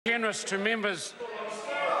Generous to members.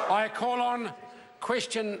 I call on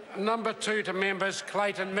question number 2 to members.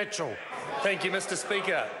 Clayton Mitchell. Thank you, Mr.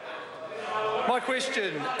 Speaker. My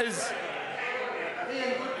question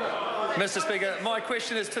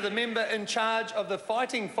is to the member in charge of the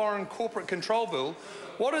Fighting Foreign Corporate Control Bill.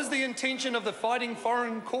 What is the intention of the Fighting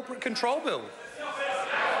Foreign Corporate Control Bill?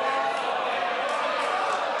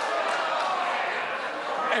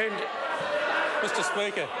 And Mr.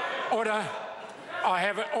 Speaker. Order. I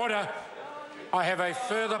have a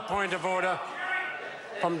further point of order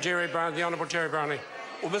from the Honourable Jerry Brownlee.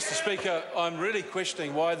 Well, Mr. Speaker, I'm really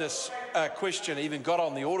questioning why this question even got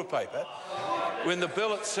on the order paper when the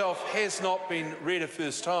bill itself has not been read a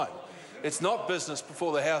first time. It's not business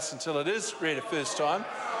before the House until it is read a first time,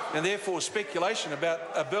 and therefore speculation about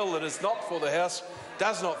a bill that is not before the House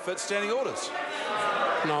does not fit standing orders.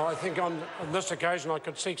 No, I think on this occasion I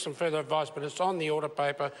could seek some further advice, but it's on the order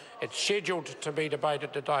paper. It's scheduled to be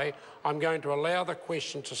debated today. I'm going to allow the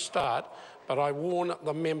question to start, but I warn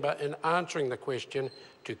the member in answering the question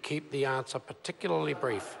to keep the answer particularly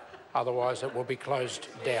brief. Otherwise, it will be closed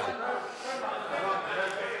down.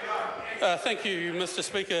 Thank you, Mr.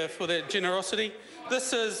 Speaker, for that generosity.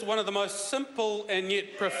 This is one of the most simple and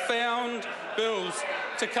yet profound bills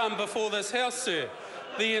to come before this House, sir.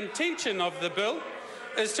 The intention of the bill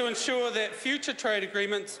is to ensure that future trade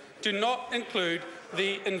agreements do not include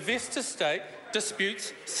the investor-state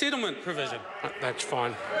disputes settlement provision. That's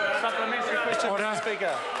fine. Supplementary question, Mr.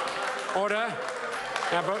 Speaker. Order.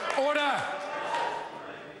 Order.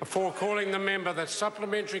 Before calling the member, the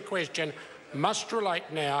supplementary question must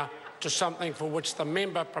relate now to something for which the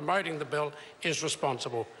member promoting the bill is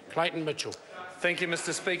responsible. Clayton Mitchell. Thank you,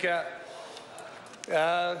 Mr. Speaker.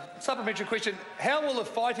 Supplementary question. How will the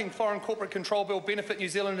Fighting Foreign Corporate Control Bill benefit New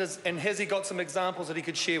Zealanders, and has he got some examples that he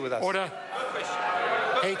could share with us? Order.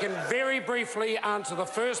 He can very briefly answer the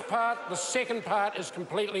first part. The second part is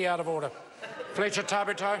completely out of order. Fletcher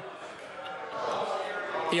Tabuto.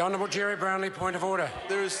 The Honourable Jerry Brownlee, point of order.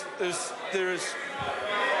 There is.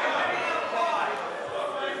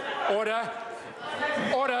 Order.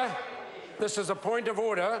 Order. This is a point of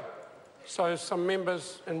order. So some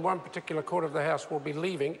members in one particular court of the House will be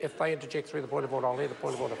leaving if they interject through the point of order. I'll hear the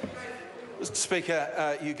point of order. Mr.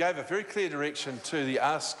 Speaker, you gave a very clear direction to the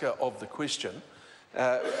asker of the question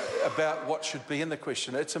about what should be in the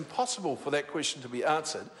question. It's impossible for that question to be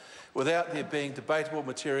answered without there being debatable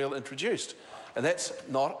material introduced, and that's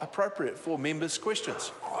not appropriate for members'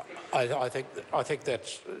 questions. I think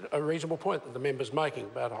that's a reasonable point that the member's making,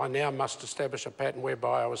 but I now must establish a pattern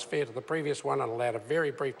whereby I was fair to the previous one and allowed a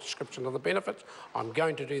very brief description of the benefits. I'm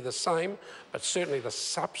going to do the same, but certainly the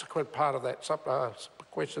subsequent part of that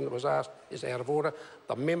question that was asked is out of order.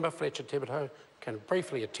 The member, Fletcher Tabuto, can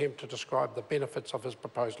briefly attempt to describe the benefits of his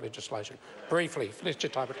proposed legislation. Briefly, Fletcher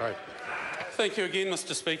Tabuto. Thank you again,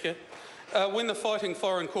 Mr. Speaker. When the Fighting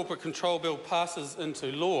Foreign Corporate Control Bill passes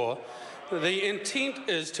into law, the intent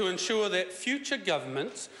is to ensure that future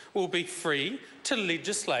governments will be free to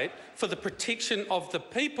legislate for the protection of the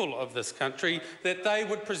people of this country that they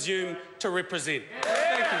would presume to represent.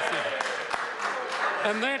 Thank you,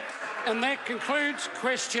 Senator. And that concludes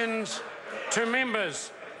questions to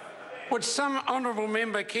members. Would some honourable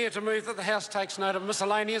member care to move that the House takes note of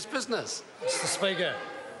miscellaneous business? Mr. Speaker.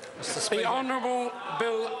 The Honourable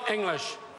Bill English.